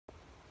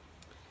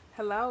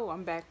Hello,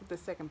 I'm back with the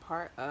second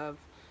part of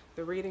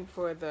the reading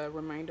for the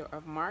remainder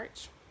of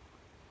March.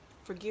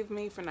 Forgive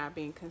me for not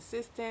being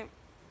consistent.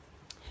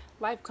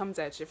 Life comes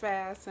at you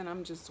fast, and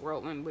I'm just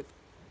rolling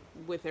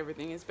with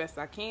everything as best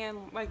I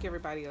can, like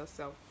everybody else.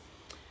 So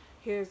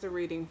here's the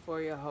reading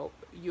for you. Hope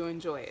you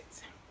enjoy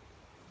it.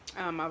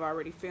 I've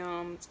already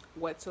filmed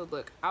what to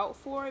look out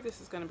for.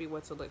 This is going to be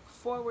what to look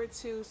forward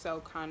to.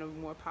 So kind of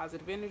more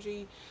positive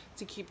energy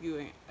to keep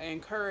you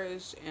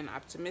encouraged and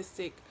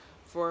optimistic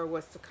for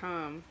what's to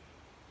come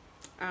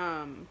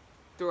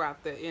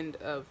throughout the end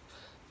of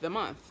the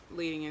month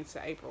leading into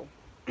April.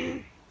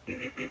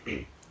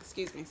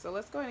 Excuse me. So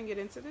let's go ahead and get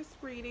into this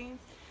reading.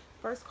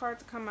 First card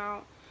to come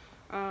out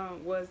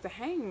was the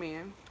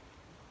Hangman,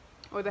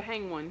 or the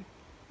Hang One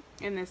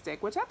in this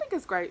deck, which I think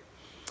is great.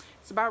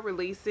 It's about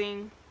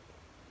releasing,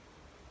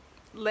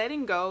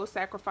 letting go,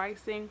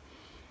 sacrificing,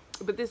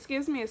 but this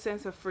gives me a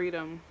sense of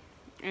freedom.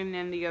 And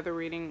then the other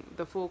reading,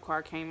 the Fool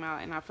card came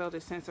out, and I felt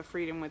a sense of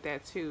freedom with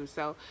that too.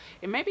 So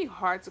it may be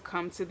hard to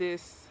come to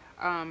this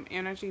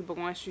energy, but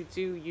once you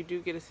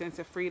do get a sense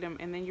of freedom,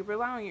 and then you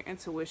rely on your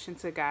intuition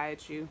to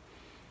guide you.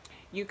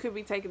 You could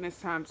be taking this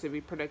time to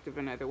be productive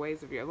in other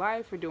ways of your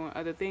life, or doing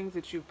other things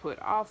that you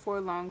put off for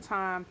a long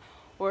time,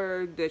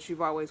 or that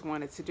you've always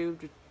wanted to do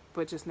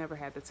but just never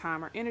had the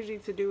time or energy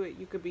to do it.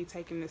 You could be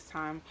taking this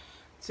time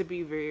to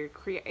be very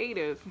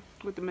creative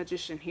with the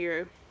Magician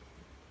here.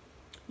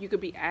 You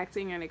could be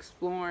acting and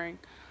exploring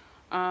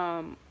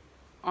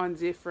on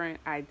different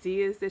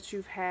ideas that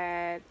you've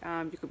had.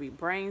 You could be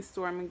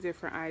brainstorming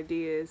different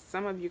ideas.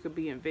 Some of you could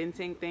be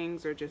inventing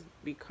things, or just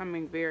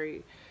becoming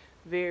very,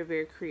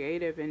 very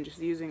creative and just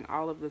using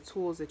all of the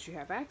tools that you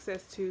have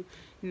access to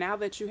now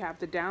that you have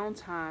the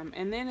downtime.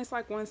 And then it's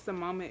like, once the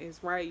moment is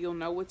right, you'll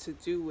know what to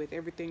do with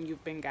everything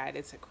you've been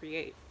guided to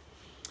create.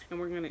 And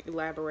we're going to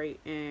elaborate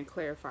and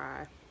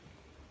clarify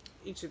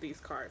each of these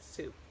cards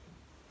too.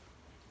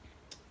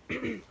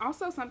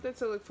 Also, something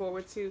to look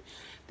forward to.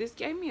 This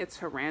gave me a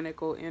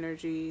tyrannical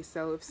energy.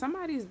 So if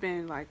somebody's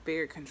been like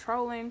very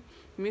controlling,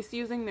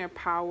 misusing their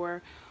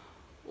power,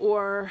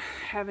 or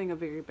having a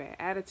very bad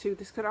attitude,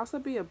 this could also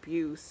be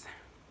abuse.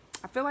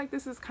 I feel like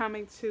this is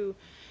coming to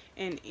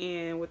an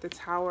end with the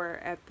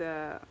Tower at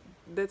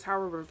the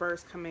Tower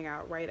reverse coming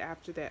out right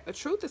after that. A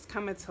truth is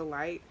coming to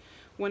light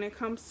when it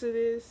comes to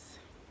this.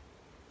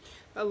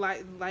 A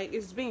light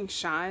is being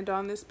shined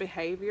on this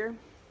behavior.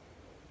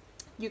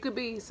 You could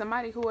be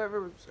somebody,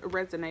 whoever's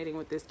resonating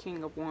with this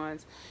King of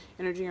Wands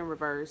energy in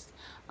reverse,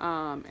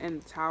 and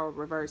the Tower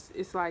reverse.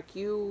 It's like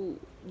you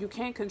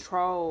can't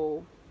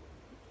control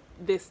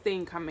this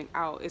thing coming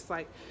out. It's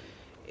like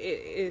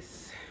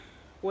it's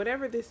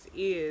whatever this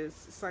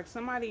is. It's like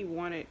somebody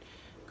wanted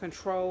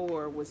control,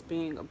 or was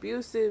being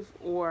abusive,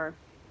 or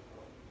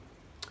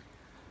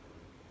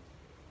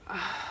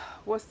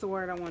what's the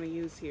word I want to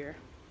use here?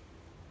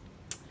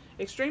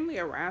 Extremely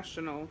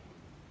irrational.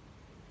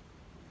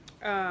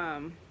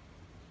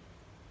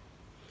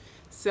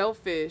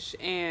 Selfish,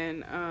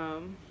 and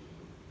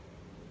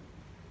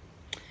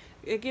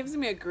it gives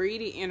me a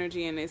greedy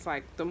energy. And it's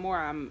like, the more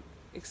I'm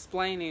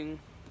explaining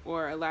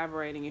or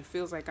elaborating, it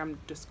feels like I'm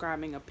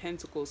describing a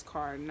Pentacles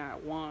card,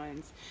 not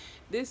Wands.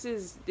 This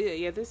is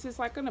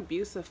like an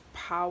abuse of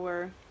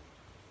power.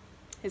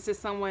 This is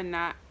someone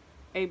not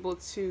able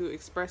to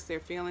express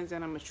their feelings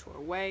in a mature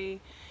way.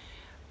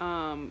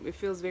 It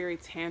feels very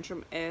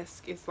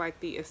tantrum-esque. It's like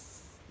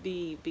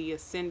the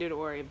ascended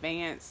or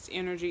advanced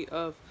energy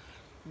of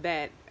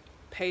that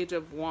Page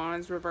of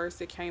Wands reverse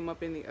that came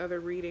up in the other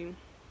reading.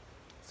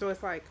 So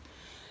it's like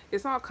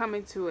it's all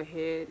coming to a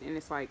head, and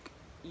it's like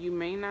you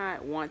may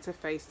not want to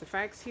face the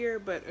facts here,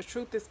 but a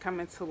truth is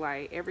coming to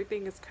light.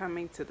 Everything is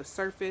coming to the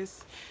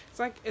surface. It's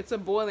like it's a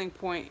boiling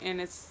point, and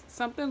it's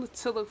something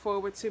to look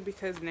forward to,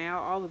 because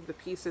now all of the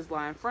pieces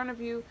lie in front of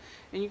you,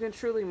 and you can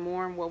truly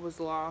mourn what was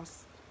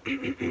lost.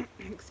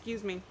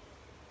 Excuse me.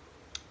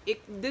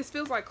 This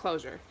feels like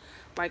closure,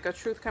 like a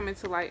truth coming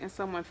to light, and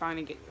someone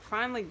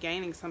finally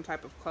gaining some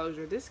type of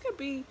closure. This could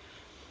be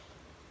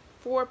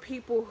for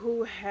people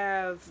who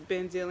have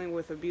been dealing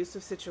with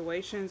abusive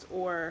situations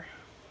or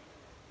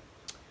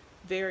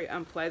very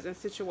unpleasant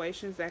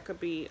situations. That could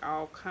be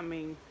all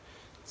coming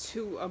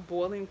to a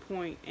boiling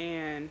point,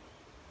 and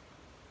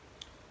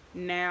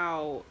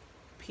now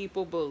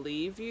people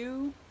believe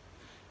you.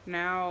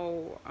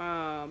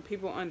 Now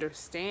people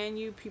understand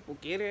you. People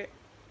get it.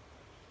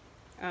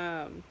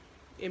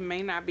 It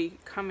may not be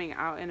coming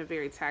out in a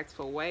very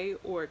tactful way,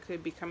 or it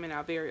could be coming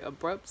out very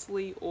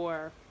abruptly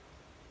or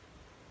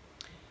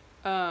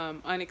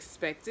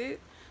unexpected.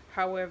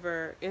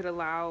 However, it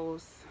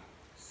allows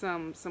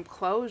some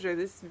closure.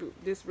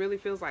 This really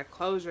feels like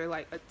closure,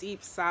 like a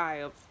deep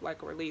sigh of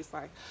like a release,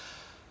 like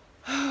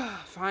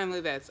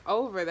finally that's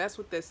over. That's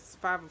what this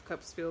Five of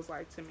Cups feels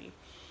like to me.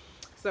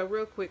 So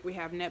real quick, we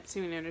have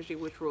Neptune energy,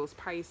 which rules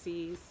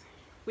Pisces.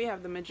 We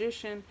have the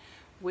Magician,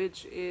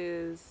 which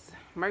is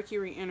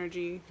Mercury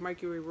energy.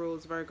 Mercury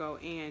rules Virgo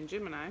and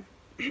Gemini.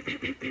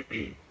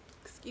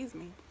 Excuse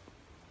me.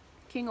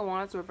 King of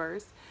Wands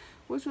reverse,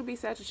 which would be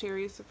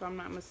Sagittarius if I'm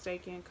not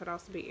mistaken. Could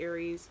also be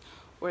Aries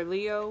or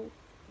Leo,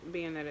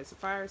 being that it's a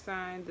fire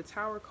sign. The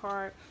Tower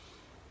card,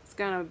 it's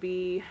gonna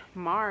be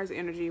Mars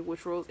energy,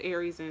 which rules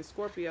Aries and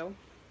Scorpio.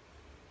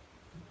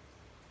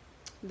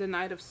 The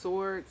Knight of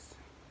Swords,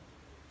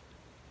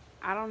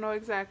 I don't know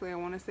exactly. I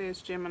want to say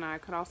it's Gemini.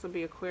 Could also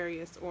be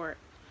Aquarius or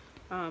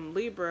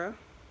Libra,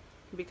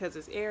 because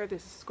it's air.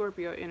 This is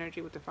Scorpio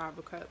energy with the Five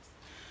of Cups.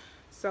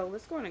 So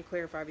let's go ahead and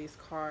clarify these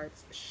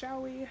cards,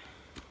 shall we?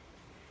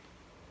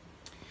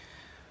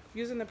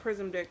 Using the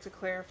Prism deck to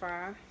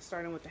clarify,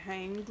 starting with the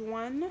Hanged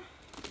One.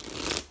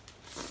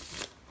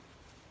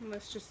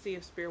 Let's just see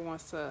if Spirit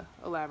wants to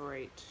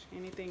elaborate.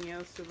 Anything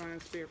else, Divine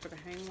Spirit, for the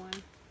Hanged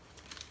One?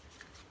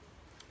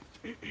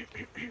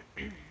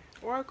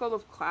 Oracle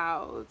of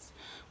Clouds,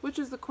 which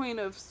is the Queen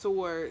of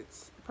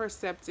Swords.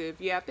 Perceptive.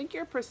 Yeah, I think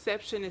your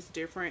perception is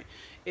different.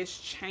 It's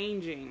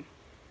changing.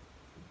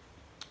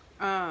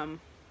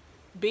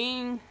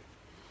 Being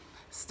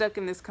stuck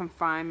in this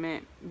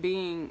confinement,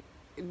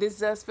 this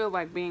does feel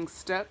like being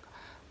stuck,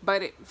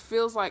 but it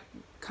feels like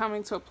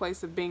coming to a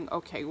place of being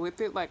okay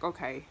with it. Like,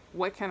 okay,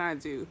 what can I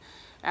do?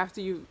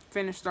 After you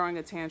finish throwing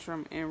a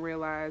tantrum and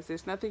realize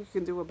there's nothing you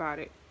can do about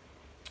it,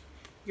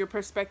 your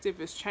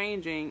perspective is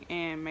changing,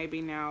 and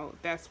maybe now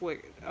that's what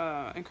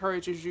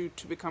encourages you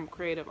to become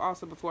creative.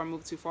 Also, before I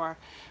move too far,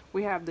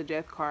 we have the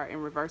Death card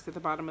in reverse at the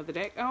bottom of the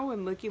deck. Oh,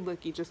 and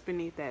looky, just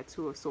beneath that,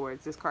 Two of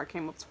Swords. This card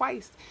came up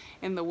twice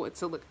in the what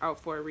to look out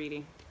for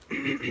reading.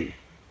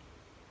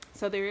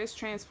 So there is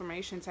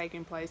transformation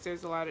taking place.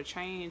 There's a lot of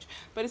change,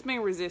 but it's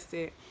being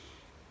resisted.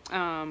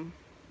 And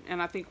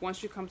I think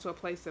once you come to a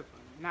place of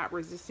not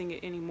resisting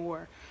it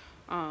anymore,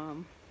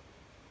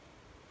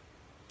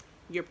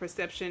 your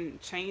perception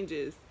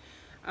changes.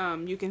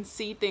 You can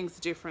see things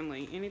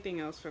differently. Anything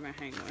else for the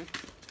Hanged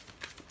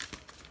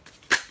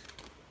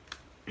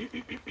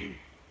One?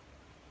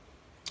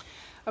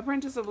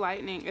 Apprentice of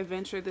Lightning,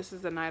 Adventure. This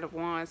is the Knight of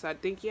Wands. So I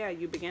think, yeah,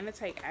 you begin to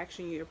take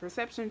action. Your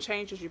perception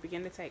changes. You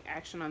begin to take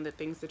action on the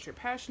things that you're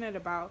passionate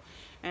about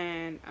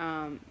and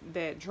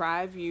that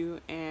drive you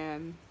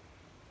and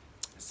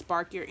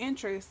spark your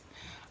interest.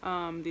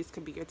 These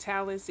could be your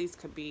talents. These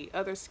could be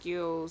other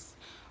skills.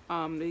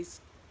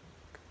 These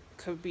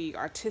could be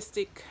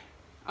artistic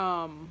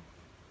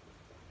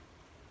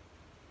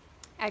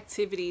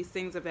activities,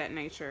 things of that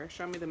nature.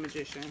 Show me the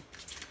Magician.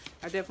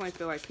 I definitely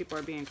feel like people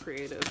are being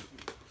creative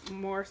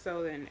more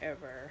so than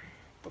ever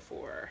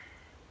before.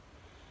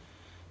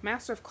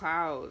 Master of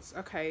Clouds.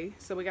 Okay,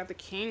 so we got the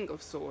King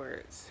of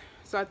Swords.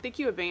 So I think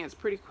you advance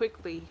pretty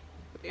quickly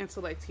with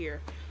intellect here.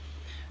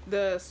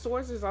 The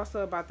Swords is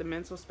also about the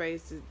mental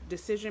space,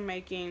 decision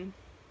making.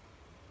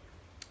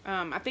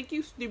 I think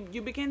you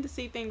begin to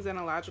see things in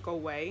a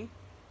logical way,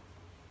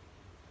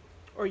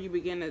 or you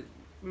begin to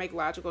make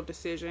logical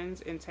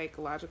decisions and take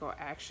logical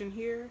action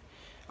here.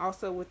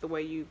 Also with the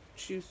way you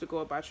choose to go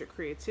about your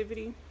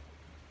creativity.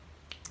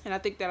 And I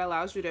think that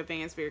allows you to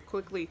advance very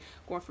quickly,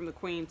 going from the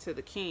Queen to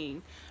the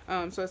King.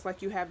 So it's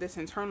like you have this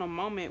internal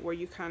moment where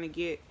you kind of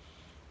get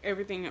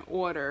everything in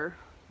order.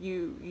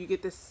 You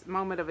get this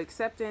moment of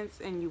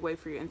acceptance, and you wait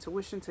for your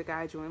intuition to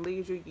guide you and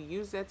lead you. You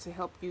use that to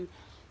help you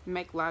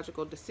make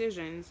logical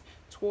decisions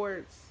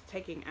towards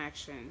taking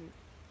action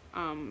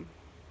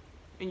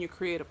in your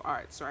creative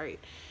arts, right?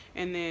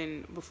 And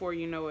then before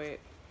you know it,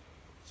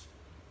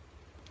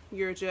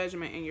 your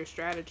judgment and your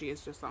strategy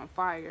is just on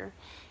fire.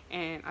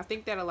 And I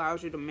think that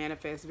allows you to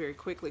manifest very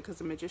quickly, because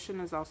the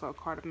Magician is also a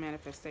card of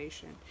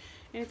manifestation.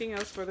 Anything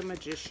else for the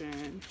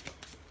Magician?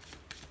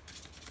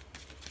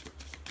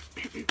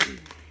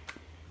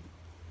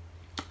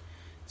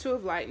 Two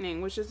of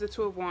Lightning, which is the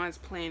Two of Wands,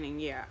 planning.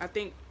 Yeah, I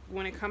think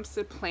when it comes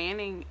to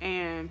planning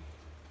and,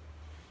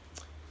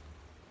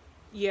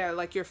 yeah,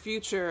 like your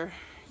future,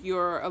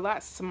 you're a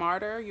lot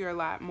smarter, you're a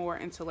lot more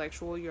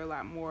intellectual, you're a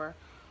lot more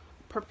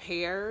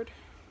prepared,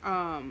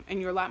 and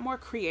you're a lot more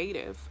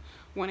creative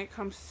when it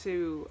comes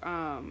to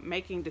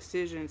making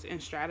decisions and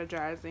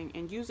strategizing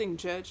and using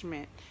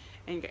judgment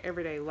in your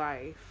everyday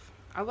life.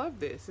 I love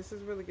this. This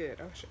is really good.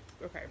 Oh, shit.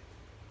 Okay.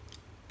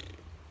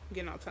 I'm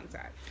getting all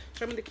tongue-tied.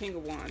 Show me the King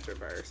of Wands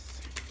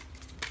reverse.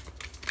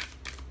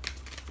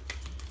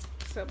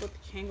 What's up with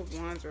the King of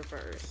Wands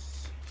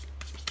reverse?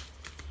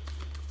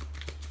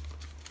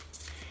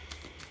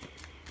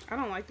 I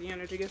don't like the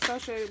energy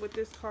associated with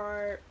this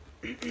card.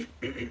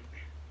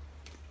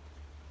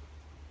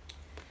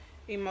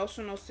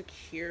 Emotional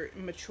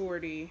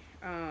maturity.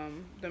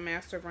 The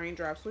Master of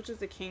Raindrops, which is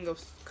the King of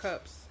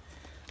Cups.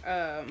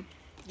 Yeah,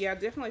 I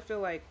definitely feel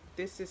like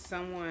this is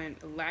someone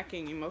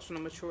lacking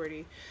emotional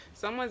maturity.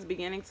 Someone's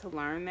beginning to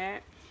learn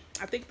that.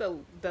 I think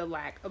the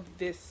lack of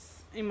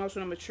this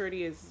emotional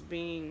maturity is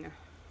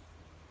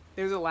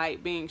there's a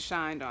light being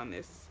shined on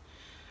this.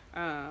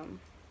 I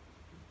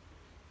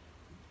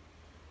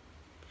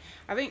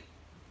think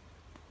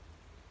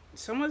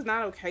someone's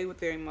not okay with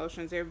their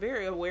emotions. They're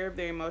very aware of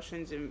their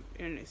emotions, and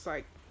it's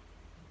like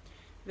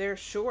they're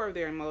sure of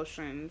their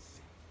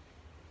emotions.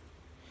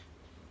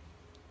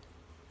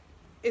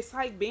 It's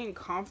like being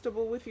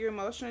comfortable with your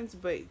emotions,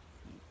 but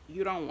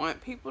you don't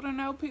want people to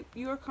know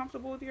you're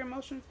comfortable with your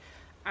emotions.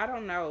 I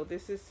don't know.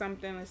 This is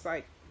something that's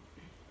like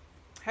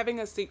having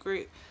a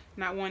secret,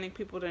 not wanting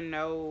people to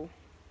know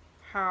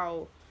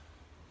how.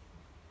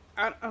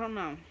 I don't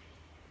know.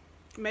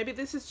 Maybe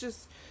this is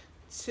just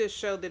to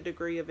show the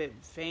degree of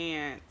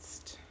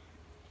advanced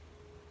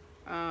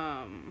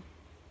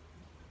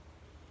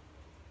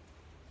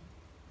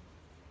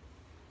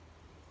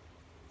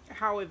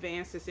how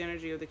advanced this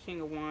energy of the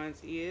King of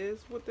Wands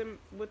is with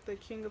the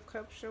King of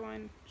Cups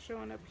showing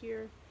up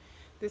here.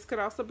 This could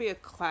also be a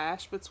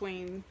clash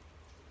between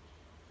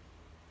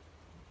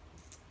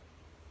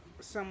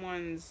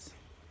someone's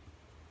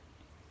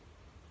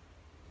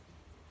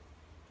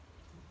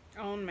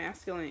own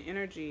masculine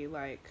energy.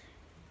 Like,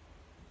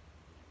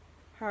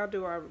 how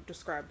do I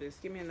describe this?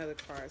 Give me another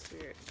card,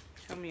 Spirit.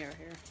 Help me out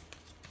here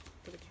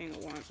for the King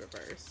of Wands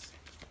reverse.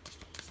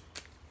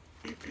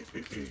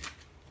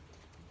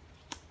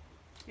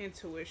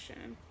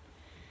 Intuition.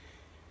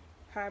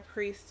 High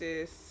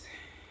Priestess.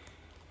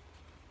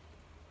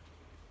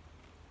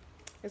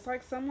 It's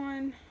like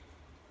someone,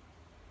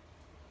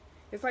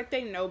 it's like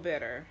they know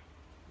better.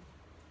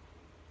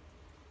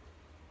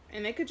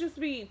 And they could just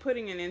be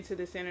putting an end to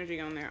this energy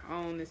on their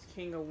own. This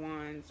King of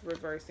Wands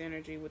reverse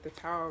energy with the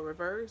Tower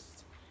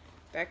reversed.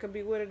 That could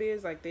be what it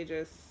is. Like they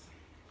just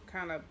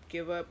kind of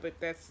give up, but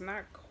that's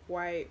not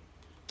quite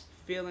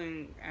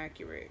feeling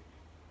accurate.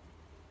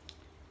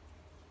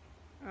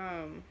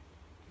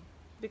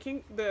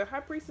 The High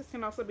Priestess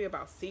can also be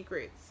about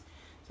secrets.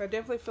 So I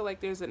definitely feel like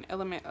there's an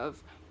element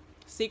of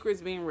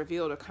secrets being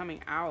revealed or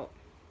coming out.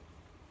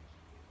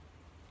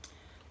 I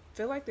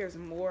feel like there's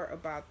more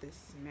about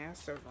this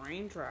Master of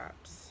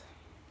Raindrops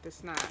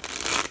that's not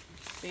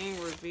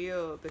being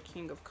revealed. The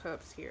King of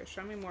Cups here.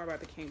 Show me more about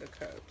the King of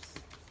Cups.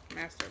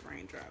 Master of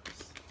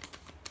Raindrops.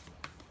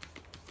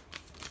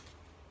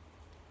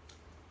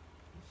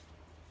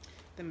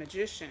 The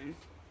Magician.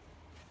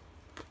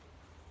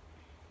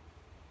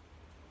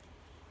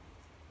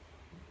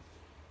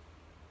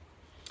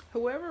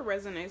 Whoever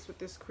resonates with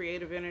this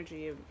creative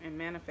energy and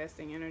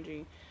manifesting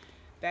energy,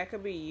 that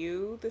could be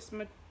you, this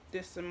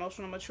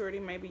emotional maturity.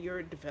 Maybe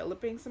you're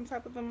developing some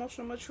type of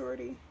emotional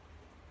maturity.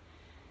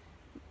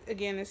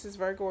 Again, this is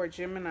Virgo or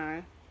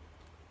Gemini.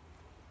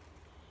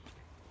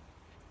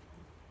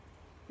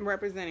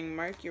 Representing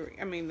Mercury.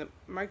 I mean, the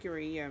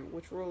Mercury, yeah,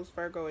 which rules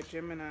Virgo or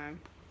Gemini.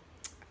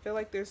 I feel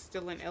like there's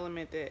still an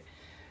element that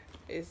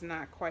is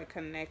not quite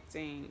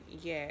connecting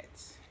yet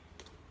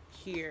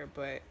here,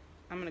 but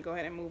I'm going to go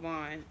ahead and move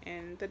on,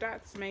 and the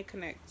dots may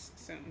connect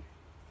soon.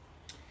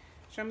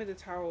 Show me the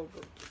Tower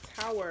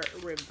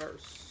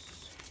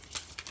reverse.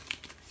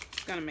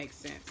 It's going to make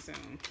sense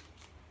soon.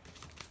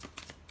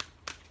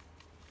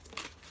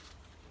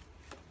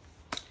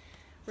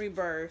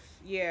 Rebirth.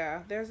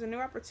 Yeah, there's a new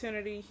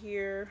opportunity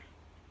here.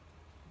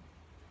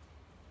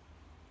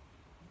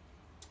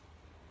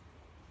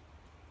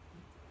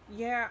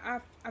 Yeah,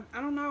 I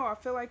don't know. I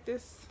feel like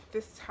this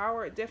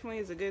tower definitely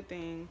is a good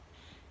thing.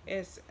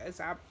 It's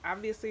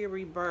obviously a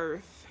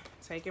rebirth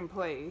taking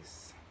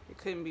place. It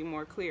couldn't be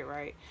more clear,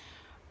 right?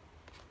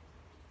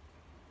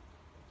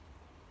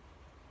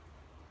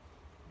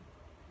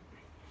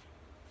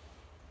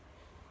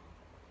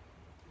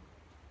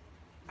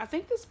 I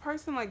think this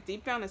person, like,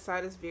 deep down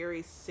inside is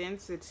very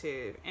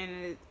sensitive,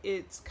 and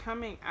it's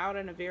coming out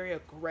in a very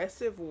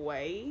aggressive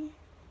way.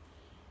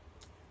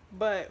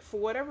 But for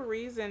whatever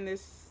reason,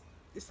 it's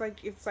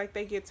like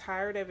they get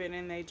tired of it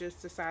and they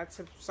just decide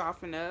to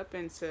soften up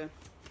and to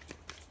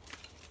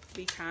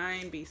be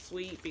kind, be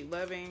sweet, be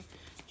loving.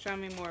 Show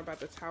me more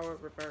about the Tower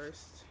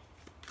reversed.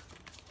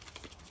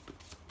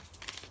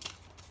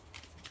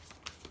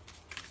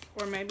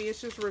 Or maybe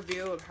it's just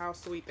revealed how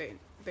sweet they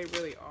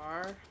really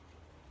are.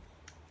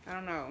 I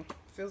don't know. It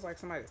feels like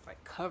somebody's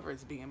like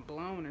covers being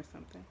blown or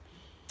something.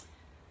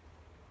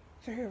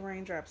 3 of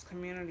Raindrops,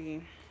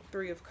 community,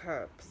 3 of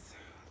Cups.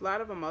 A lot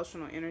of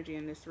emotional energy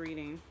in this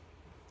reading.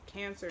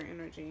 Cancer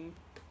energy.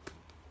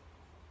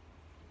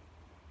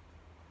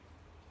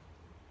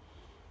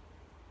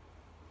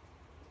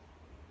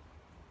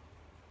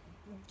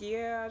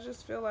 Yeah, I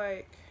just feel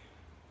like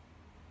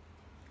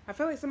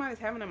somebody's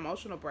having an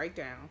emotional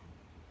breakdown.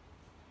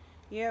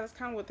 Yeah, that's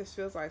kind of what this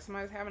feels like.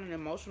 Somebody's having an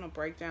emotional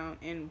breakdown,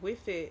 and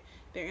with it,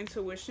 their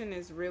intuition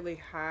is really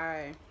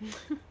high.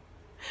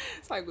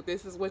 It's like,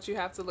 this is what you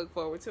have to look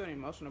forward to, an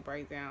emotional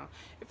breakdown.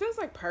 It feels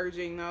like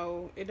purging,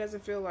 though. It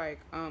doesn't feel like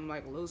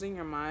losing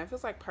your mind. It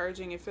feels like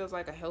purging. It feels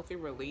like a healthy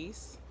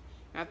release.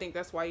 And I think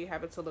that's why you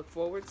have it to look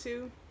forward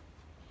to.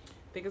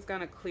 I think it's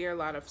going to clear a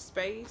lot of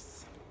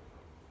space.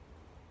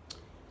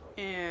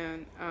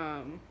 And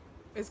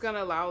it's going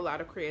to allow a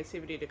lot of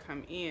creativity to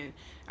come in.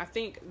 I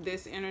think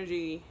this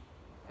energy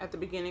at the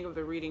beginning of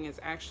the reading is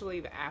actually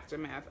the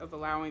aftermath of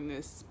allowing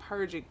this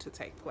purging to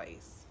take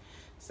place.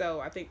 So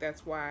I think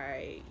that's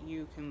why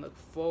you can look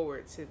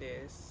forward to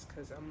this,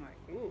 because I'm like,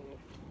 ooh,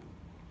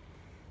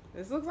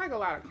 this looks like a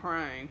lot of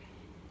crying.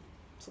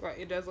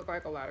 It does look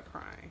like a lot of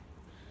crying.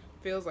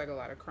 Feels like a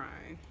lot of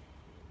crying.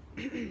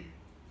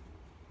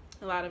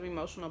 A lot of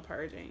emotional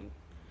purging.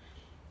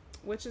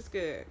 which is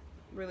good.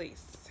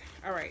 Release.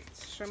 All right,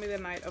 show me the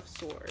Knight of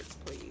Swords,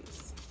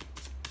 please.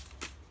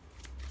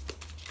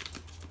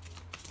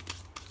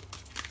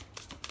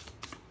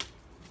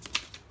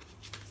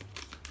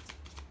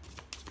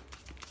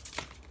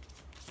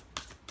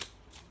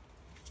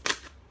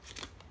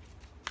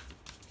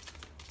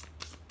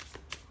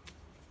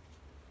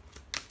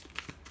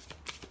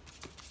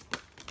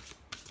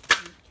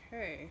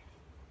 Okay,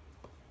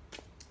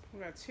 we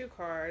got 2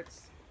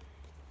 cards.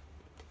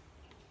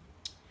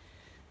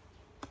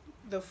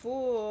 The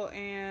Fool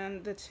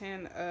and the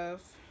 10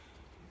 of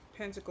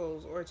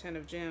Pentacles or 10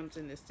 of Gems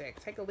in this deck.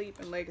 Take a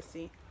leap in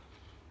legacy.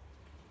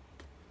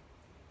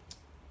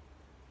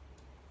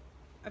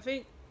 I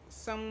think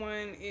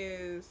someone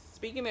is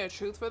speaking their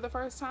truth for the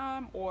first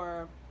time,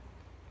 or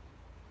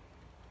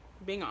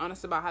being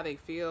honest about how they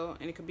feel,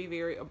 and it could be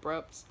very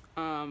abrupt,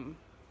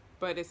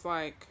 but it's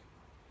like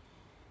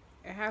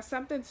it has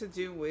something to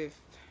do with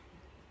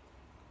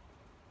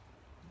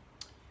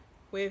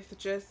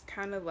just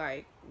kind of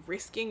like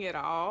risking it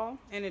all,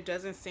 and it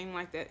doesn't seem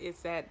like that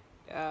it's that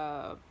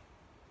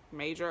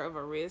major of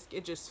a risk.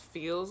 It just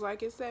feels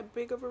like it's that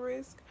big of a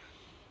risk.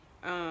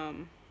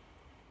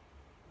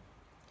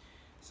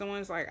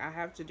 Someone's like, I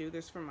have to do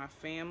this for my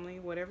family.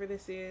 Whatever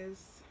this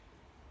is,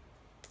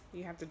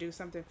 you have to do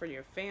something for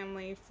your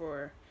family,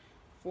 for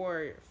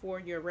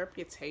your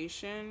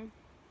reputation.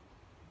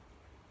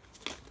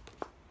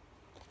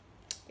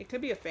 It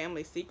could be a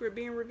family secret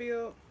being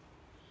revealed.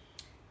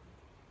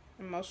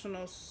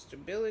 Emotional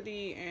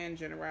stability and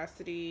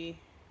generosity.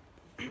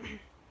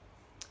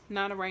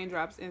 9 of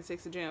Raindrops and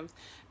 6 of Gems.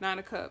 9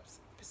 of Cups,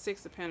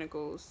 6 of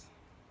Pentacles.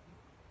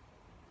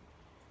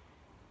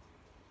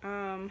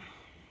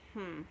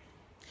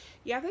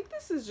 Yeah, I think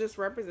this is just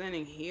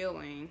representing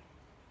healing.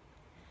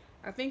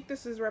 I think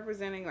this is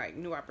representing like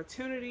new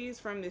opportunities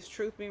from this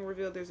truth being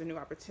revealed. There's a new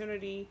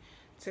opportunity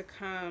to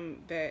come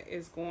that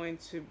is going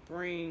to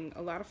bring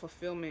a lot of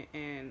fulfillment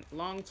and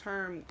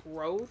long-term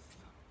growth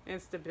and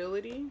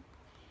stability.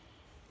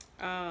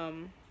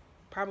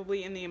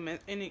 Probably in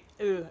the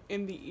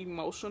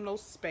emotional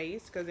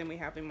space, because then we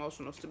have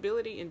emotional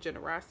stability and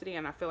generosity,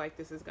 and I feel like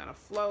this is gonna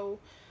flow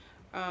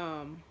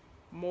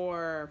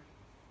more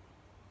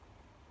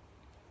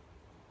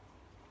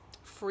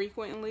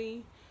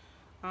frequently,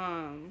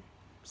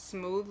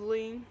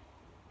 smoothly.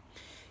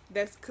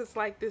 That's because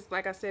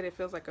like I said, it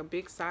feels like a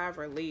big sigh of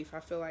relief. I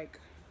feel like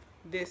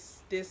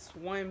this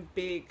one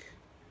big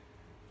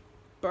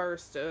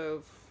burst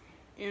of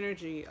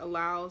energy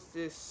allows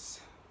this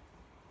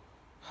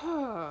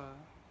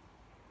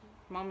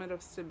moment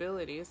of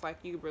stability. It's like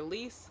you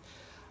release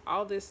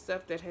all this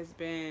stuff that has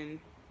been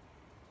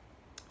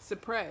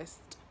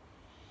suppressed.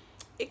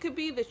 It could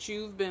be that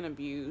you've been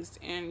abused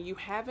and you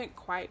haven't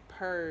quite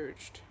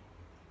purged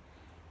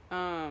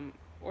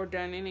or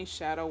done any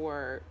shadow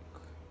work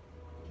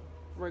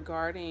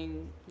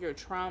regarding your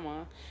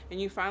trauma,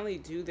 and you finally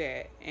do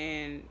that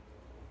and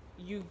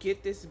you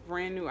get this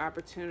brand new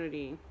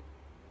opportunity.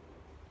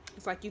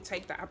 It's like you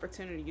take the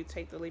opportunity, you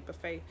take the leap of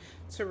faith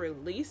to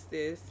release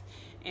this,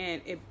 and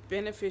it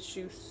benefits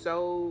you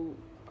so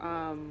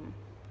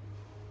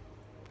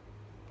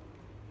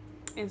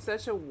in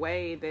such a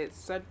way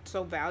that's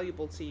so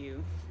valuable to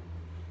you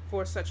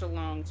for such a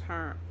long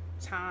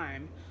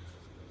time.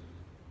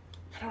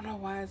 I don't know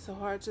why it's so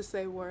hard to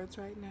say words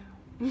right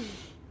now.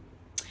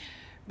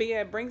 But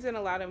yeah, it brings in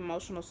a lot of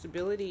emotional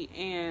stability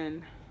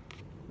and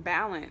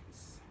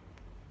balance.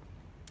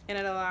 And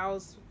it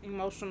allows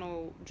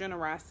emotional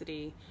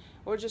generosity,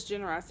 or just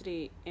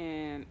generosity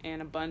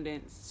and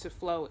abundance, to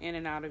flow in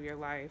and out of your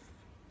life.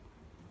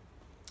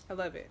 I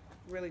love it.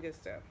 Really good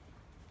stuff.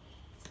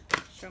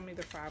 Show me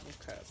the 5 of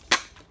Cups.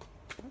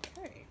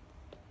 Okay.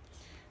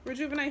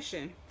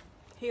 Rejuvenation.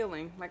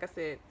 Healing. Like I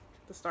said,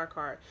 the Star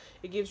card.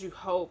 It gives you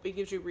hope. It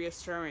gives you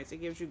reassurance. It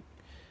gives you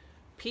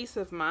peace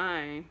of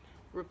mind.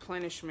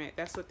 Replenishment.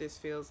 That's what this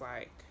feels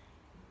like.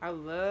 I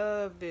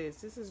love this.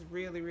 This is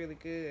really, really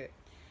good.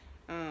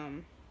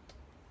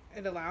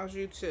 It allows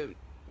you to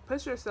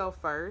put yourself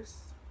first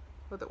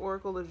with the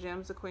Oracle of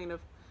Gems, the Queen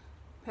of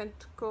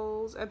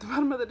Pentacles at the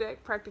bottom of the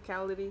deck.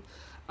 Practicality.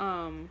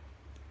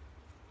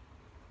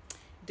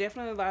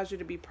 Definitely allows you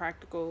to be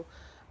practical,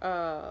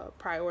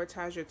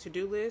 prioritize your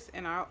to-do list,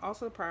 and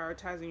also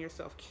prioritizing your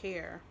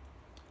self-care.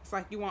 It's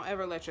like you won't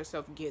ever let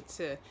yourself get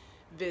to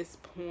this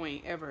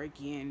point ever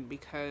again,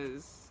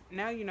 because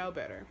now you know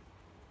better.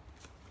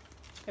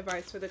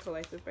 Advice for the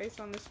collective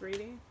based on this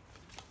reading.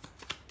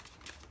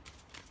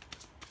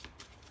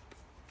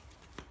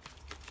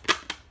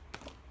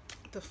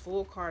 The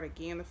Fool card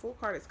again. The Fool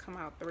card has come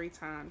out 3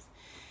 times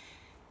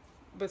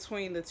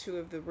between the 2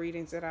 of the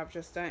readings that I've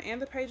just done,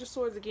 and the Page of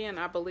Swords again.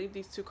 I believe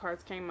these 2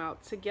 cards came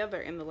out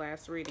together in the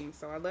last reading,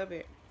 so I love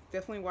it.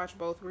 Definitely watch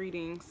both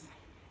readings.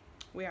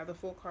 We have the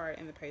Fool card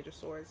and the Page of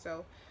Swords.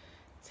 So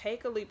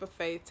take a leap of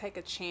faith, take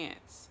a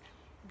chance,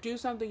 do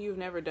something you've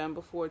never done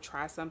before,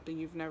 try something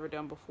you've never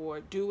done before,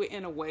 do it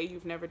in a way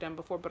you've never done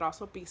before, but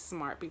also be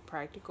smart, be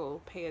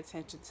practical, pay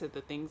attention to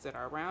the things that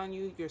are around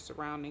you, your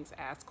surroundings,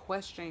 ask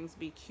questions,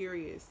 be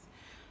curious.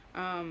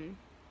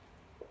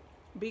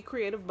 Be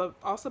creative, but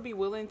also be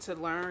willing to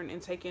learn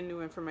and take in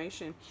new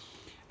information.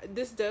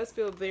 This does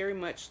feel very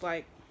much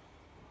like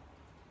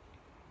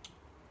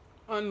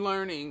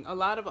unlearning. A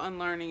lot of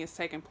unlearning is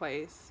taking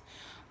place.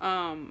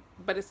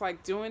 But it's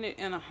like doing it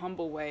in a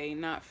humble way,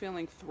 not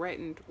feeling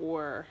threatened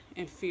or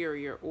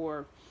inferior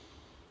or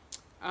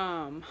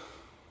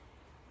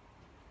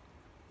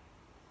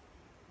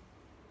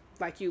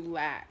like you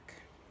lack.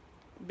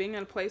 Being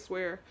in a place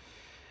where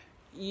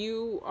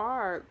you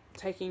are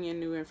taking in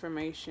new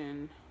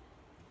information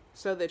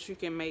so that you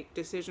can make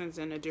decisions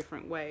in a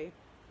different way.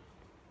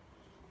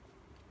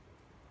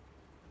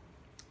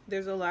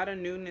 There's a lot of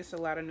newness, a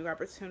lot of new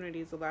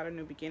opportunities, a lot of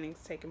new beginnings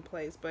taking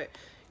place, but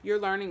you're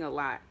learning a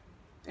lot.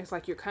 It's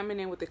like you're coming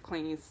in with a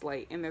clean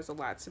slate, and there's a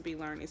lot to be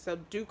learning. So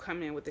do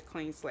come in with a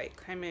clean slate.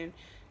 Come in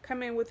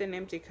with an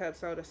empty cup,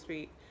 so to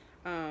speak.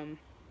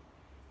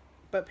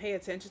 But pay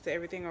attention to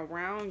everything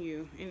around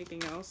you.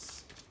 Anything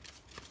else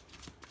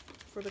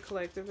for the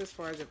collective as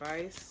far as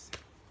advice?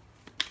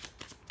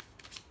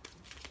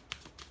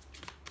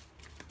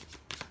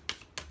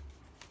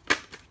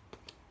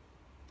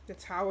 The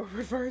Tower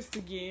reversed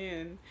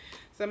again.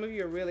 Some of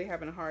you are really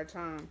having a hard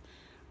time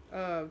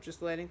of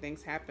just letting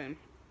things happen.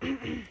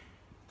 In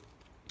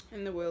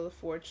the Wheel of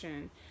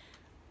Fortune,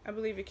 I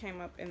believe it came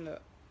up in the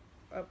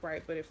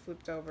upright, but it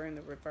flipped over in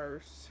the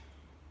reverse.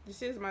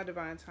 This is my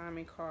Divine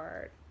Timing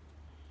card.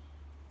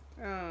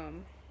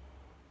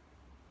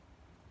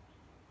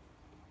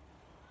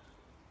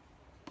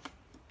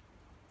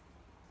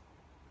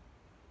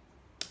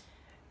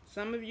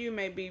 Some of you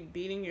may be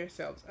beating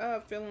yourselves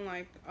up, feeling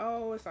like,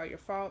 oh, it's all your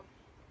fault.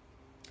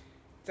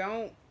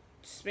 Don't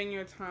spend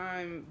your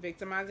time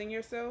victimizing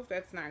yourself.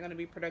 That's not going to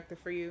be productive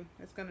for you.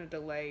 It's going to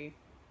delay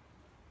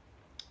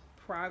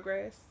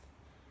progress.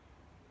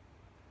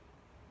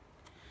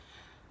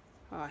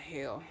 Oh,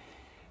 hell.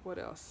 What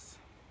else?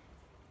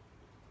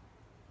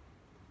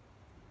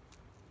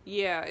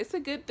 Yeah, it's a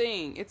good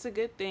thing. It's a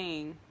good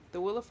thing. The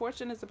Wheel of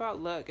Fortune is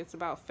about luck. It's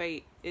about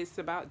fate. It's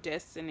about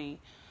destiny.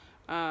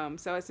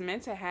 So it's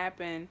meant to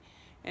happen,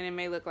 and it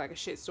may look like a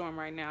shitstorm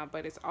right now,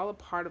 but it's all a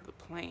part of the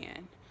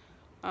plan.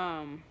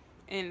 And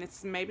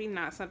it's maybe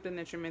not something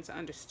that you're meant to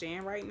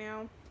understand right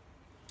now.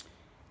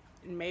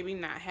 Maybe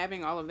not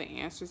having all of the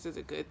answers is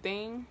a good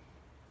thing.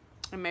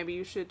 And maybe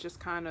you should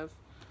just kind of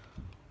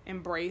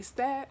embrace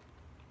that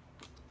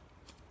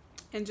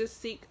and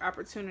just seek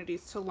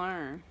opportunities to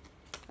learn.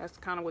 That's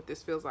kind of what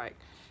this feels like.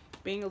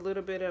 Being a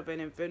little bit of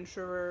an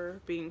adventurer,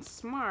 being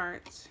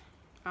smart,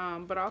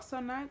 but also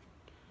not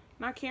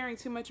carrying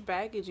too much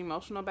baggage,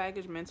 emotional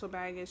baggage, mental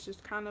baggage,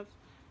 just kind of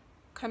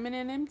coming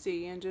in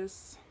empty and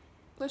just,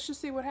 let's just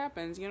see what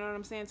happens. You know what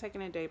I'm saying?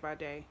 Taking it day by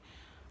day.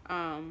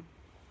 I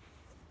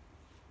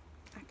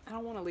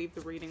don't want to leave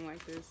the reading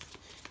like this.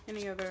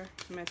 Any other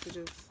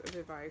messages of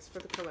advice for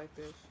the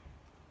collective?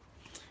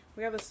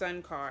 We have the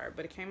Sun card,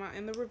 but it came out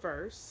in the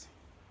reverse.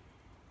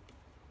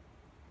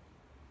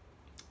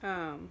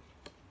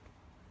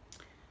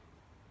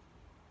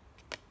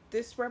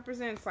 This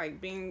represents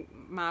like being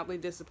mildly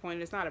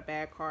disappointed. It's not a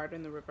bad card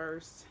in the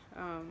reverse.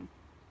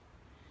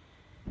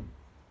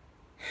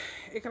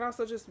 It could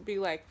also just be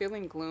like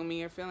feeling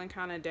gloomy or feeling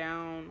kind of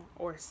down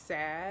or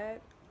sad.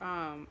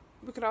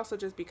 We could also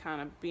just be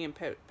kind of being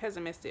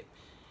pessimistic.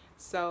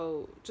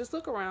 So just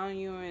look around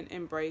you and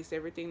embrace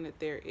everything that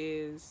there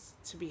is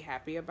to be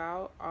happy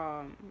about.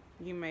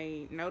 You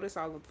may notice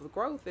all of the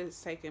growth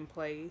that's taking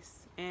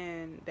place,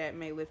 and that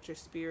may lift your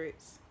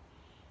spirits.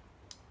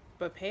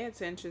 But pay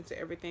attention to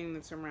everything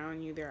that's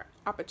around you. There are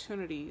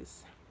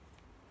opportunities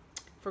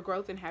for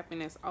growth and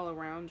happiness all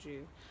around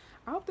you.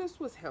 I hope this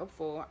was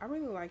helpful. I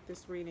really like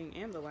this reading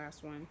and the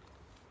last one.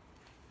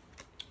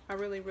 I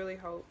really, really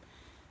hope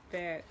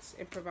that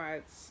it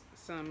provides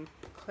some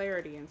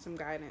clarity and some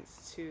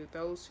guidance to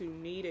those who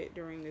need it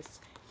during this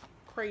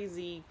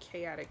crazy,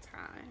 chaotic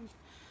time.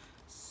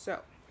 So,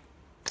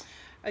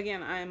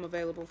 again, I am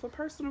available for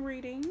personal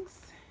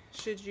readings.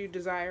 Should you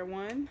desire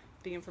one,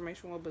 the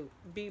information will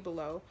be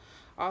below.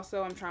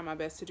 Also, I'm trying my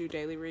best to do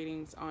daily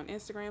readings on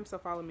Instagram, so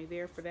follow me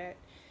there for that.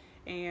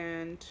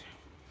 And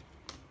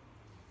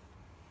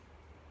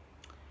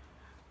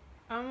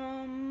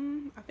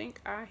I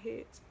think I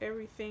hit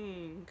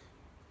everything.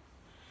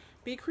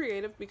 Be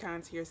creative, be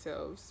kind to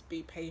yourselves,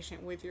 be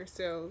patient with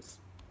yourselves.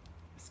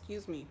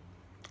 Excuse me.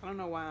 I don't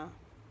know why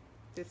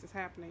this is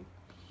happening.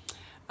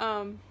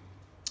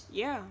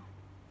 Yeah.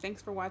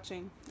 Thanks for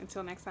watching.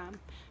 Until next time.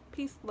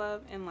 Peace,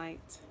 love, and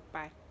light.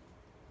 Bye.